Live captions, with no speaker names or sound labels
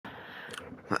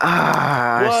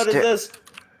What is this?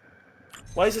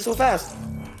 Why is it so fast?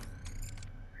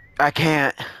 I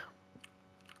can't.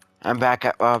 I'm back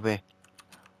at lobby.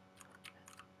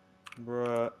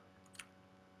 Bruh.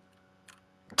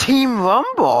 Team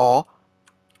Rumble?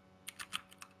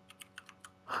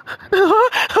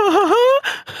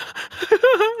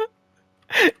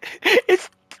 It's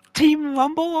Team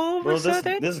Rumble all of a Bro, this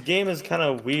sudden? this game is kind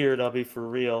of weird, I'll be for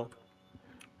real.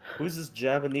 Who's this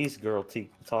Japanese girl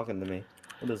talking to me?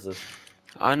 What is this?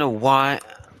 I don't know why.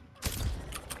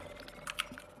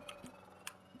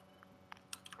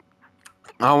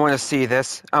 I want to see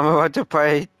this. I'm about to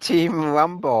play Team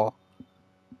Rumble.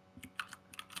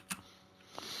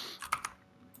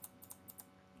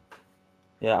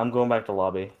 Yeah, I'm going back to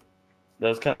lobby. That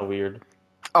was kind of weird.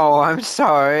 Oh, I'm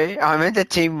sorry. I'm in the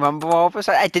Team Rumble all of a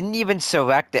sudden. I didn't even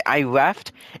select it. I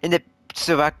left and it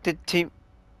selected Team.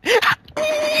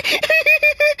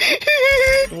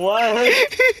 What? What?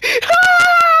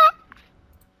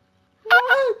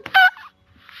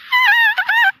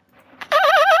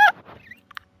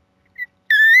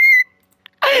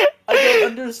 I don't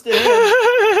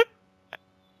understand.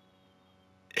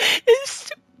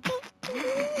 It's...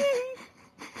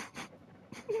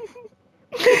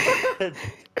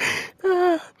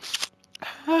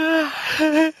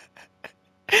 What?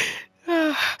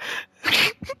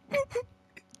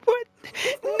 What?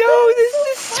 No, this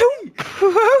is so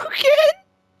broken.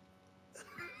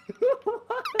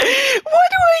 What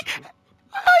do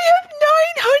I have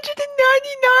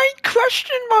 999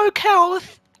 question mark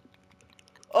health.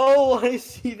 Oh, I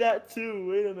see that too.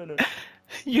 Wait a minute.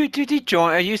 You did you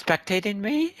join? Are you spectating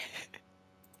me?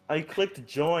 I clicked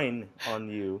join on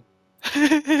you.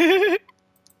 I'm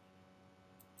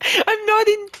not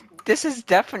in. This is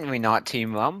definitely not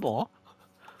Team Rumble.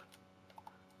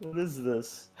 What is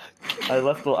this? I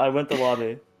went to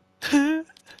lobby.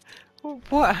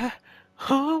 What?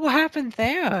 Huh? What happened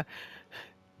there?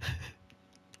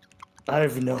 I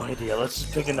have no idea. Let's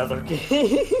just pick another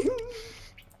game.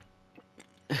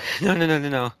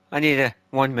 No. I need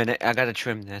 1 minute. I gotta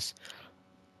trim this.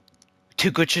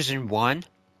 2 glitches in one?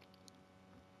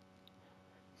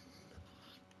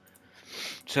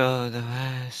 So the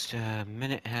last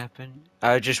minute happened.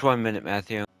 Just 1 minute,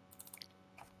 Matthew.